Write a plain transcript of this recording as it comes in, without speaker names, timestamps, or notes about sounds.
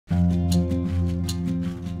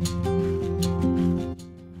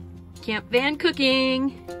camp van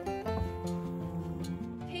cooking.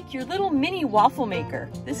 Take your little mini waffle maker.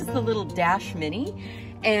 This is the little Dash Mini,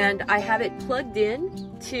 and I have it plugged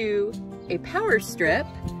in to a power strip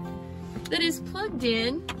that is plugged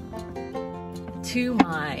in to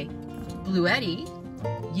my Bluetti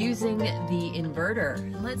using the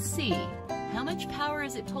inverter. Let's see, how much power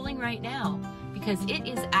is it pulling right now? Because it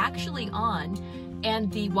is actually on,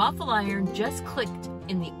 and the waffle iron just clicked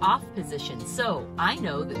in the off position. So I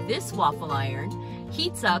know that this waffle iron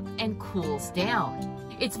heats up and cools down.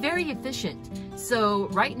 It's very efficient. So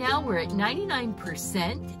right now we're at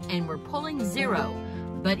 99% and we're pulling 0,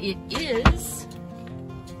 but it is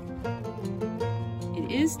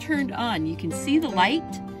turned on. You can see the light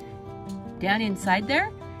down inside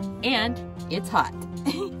there, and it's hot.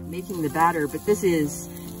 Making the batter, but this is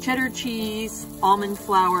cheddar cheese, almond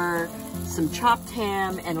flour, some chopped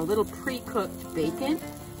ham, and a little pre-cooked bacon.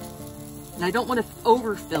 And I don't want to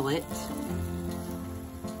overfill it.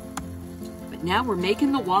 But now we're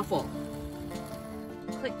making the waffle.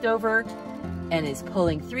 Clicked over and is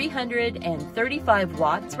pulling 335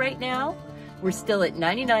 watts right now. We're still at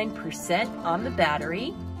 99% on the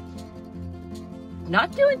battery.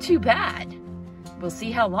 Not doing too bad. We'll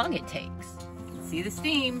see how long it takes. See the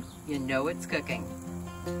steam, you know it's cooking.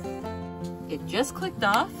 It just clicked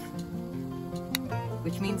off,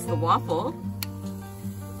 which means the waffle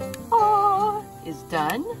is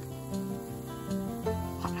done.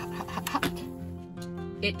 Hot, hot, hot, hot, hot.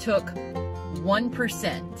 It took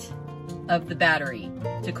 1% of the battery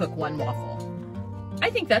to cook one waffle.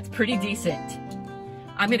 I think that's pretty decent.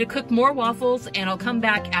 I'm gonna cook more waffles and I'll come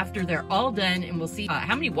back after they're all done and we'll see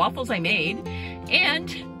how many waffles I made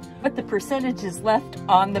and what the percentage is left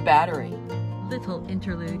on the battery. Little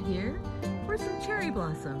interlude here for some cherry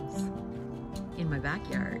blossoms in my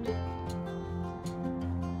backyard.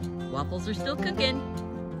 Waffles are still cooking.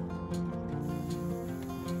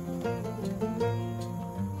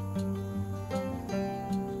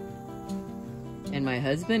 And my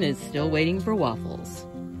husband is still waiting for waffles.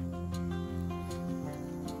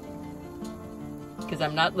 Because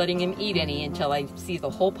I'm not letting him eat any until I see the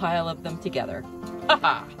whole pile of them together.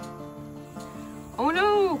 Haha! Oh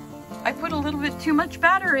no! I put a little bit too much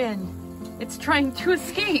batter in. It's trying to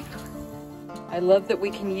escape. I love that we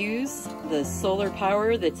can use the solar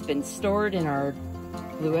power that's been stored in our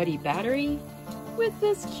Bluetti battery with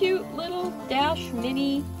this cute little Dash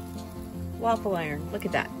Mini waffle iron. Look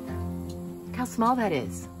at that. Look how small that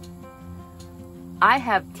is. I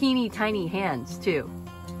have teeny tiny hands too.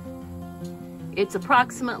 It's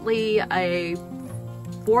approximately a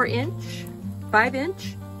 4-inch,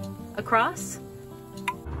 5-inch across.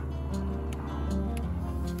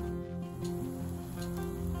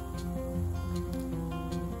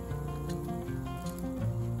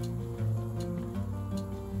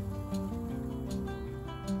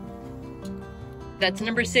 That's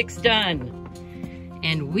number 6 done.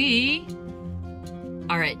 And we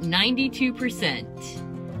are at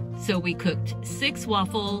 92%. So we cooked 6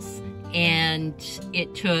 waffles and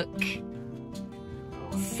it took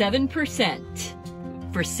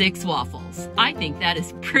 7% for 6 waffles. I think that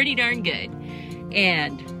is pretty darn good.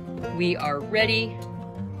 And we are ready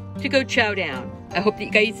to go chow down. I hope that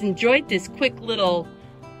you guys enjoyed this quick little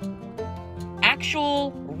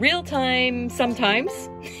actual real-time, sometimes,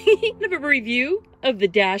 of a review of the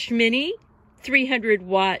Dash Mini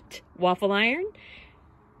 300-watt waffle iron,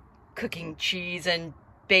 cooking cheese and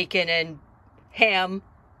bacon and ham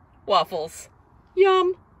waffles.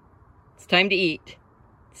 Yum! It's time to eat.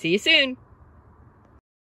 See you soon.